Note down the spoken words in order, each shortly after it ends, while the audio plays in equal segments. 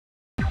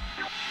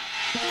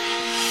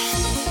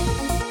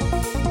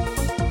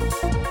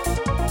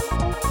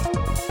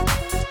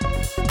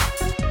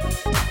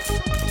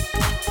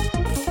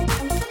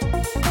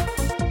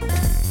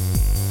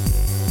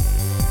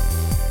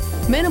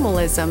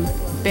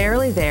Minimalism,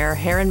 barely there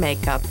hair and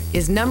makeup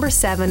is number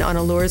 7 on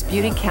Allure's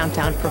beauty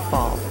countdown for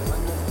fall.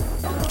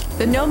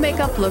 The no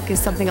makeup look is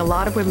something a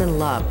lot of women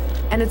love,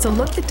 and it's a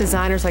look that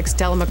designers like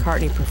Stella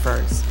McCartney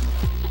prefers.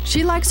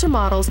 She likes her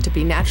models to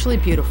be naturally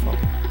beautiful,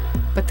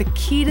 but the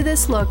key to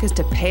this look is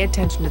to pay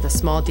attention to the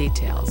small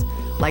details,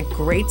 like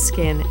great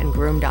skin and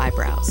groomed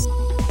eyebrows.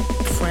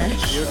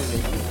 Fresh,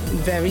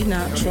 very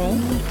natural,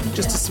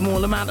 just a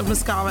small amount of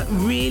mascara.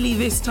 Really,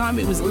 this time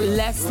it was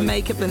less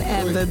makeup than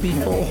ever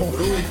before.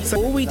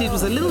 So all we did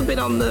was a little bit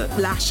on the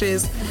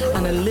lashes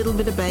and a little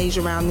bit of beige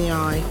around the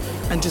eye,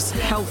 and just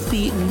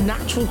healthy,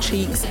 natural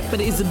cheeks, but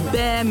it is a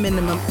bare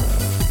minimum.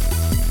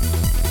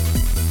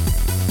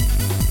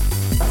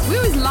 We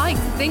always like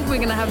to think we're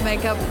going to have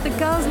makeup, but the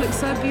girls look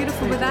so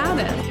beautiful without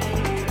it.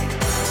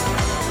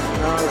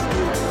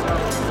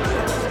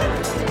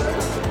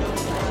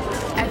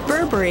 At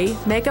Burberry,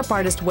 makeup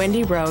artist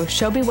Wendy Rowe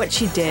showed me what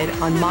she did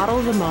on Model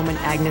of the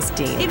Moment Agnes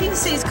Dean. If you can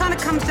see, it kind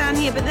of comes down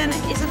here, but then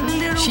it's a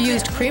little She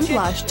used cream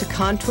blush to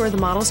contour the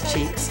model's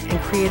cheeks and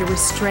create a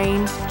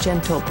restrained,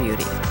 gentle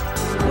beauty.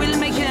 We're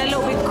making it a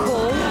little bit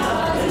cool,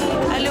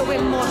 a little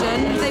bit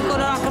modern. They've got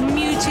like a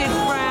muted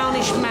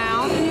brownish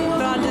mouth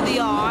under the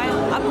eye.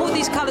 I pulled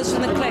these colours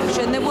from the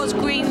collection. There was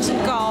greens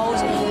and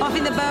golds. I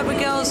think the Burberry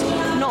girl's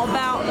not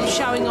about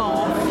showing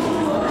off.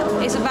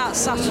 It's about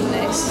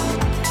subtleness.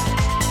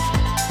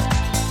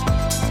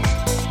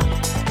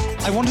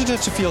 I wanted her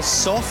to feel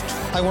soft,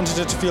 I wanted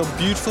her to feel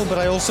beautiful, but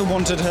I also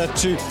wanted her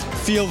to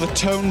feel the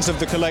tones of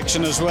the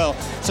collection as well.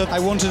 So I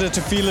wanted her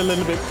to feel a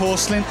little bit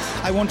porcelain.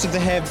 I wanted the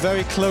hair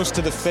very close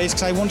to the face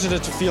because I wanted her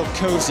to feel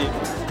cozy.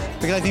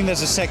 Because I think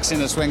there's a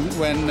sexiness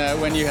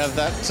when you have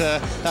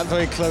that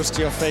very close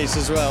to your face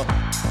as well.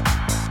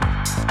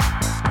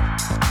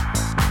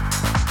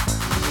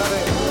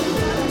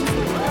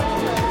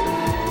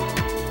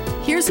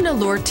 Here's an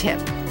Allure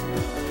tip.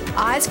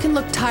 Eyes can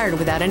look tired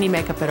without any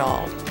makeup at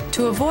all.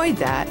 To avoid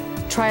that,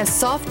 try a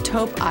soft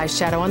taupe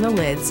eyeshadow on the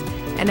lids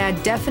and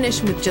add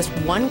definition with just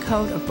one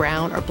coat of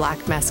brown or black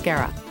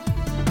mascara.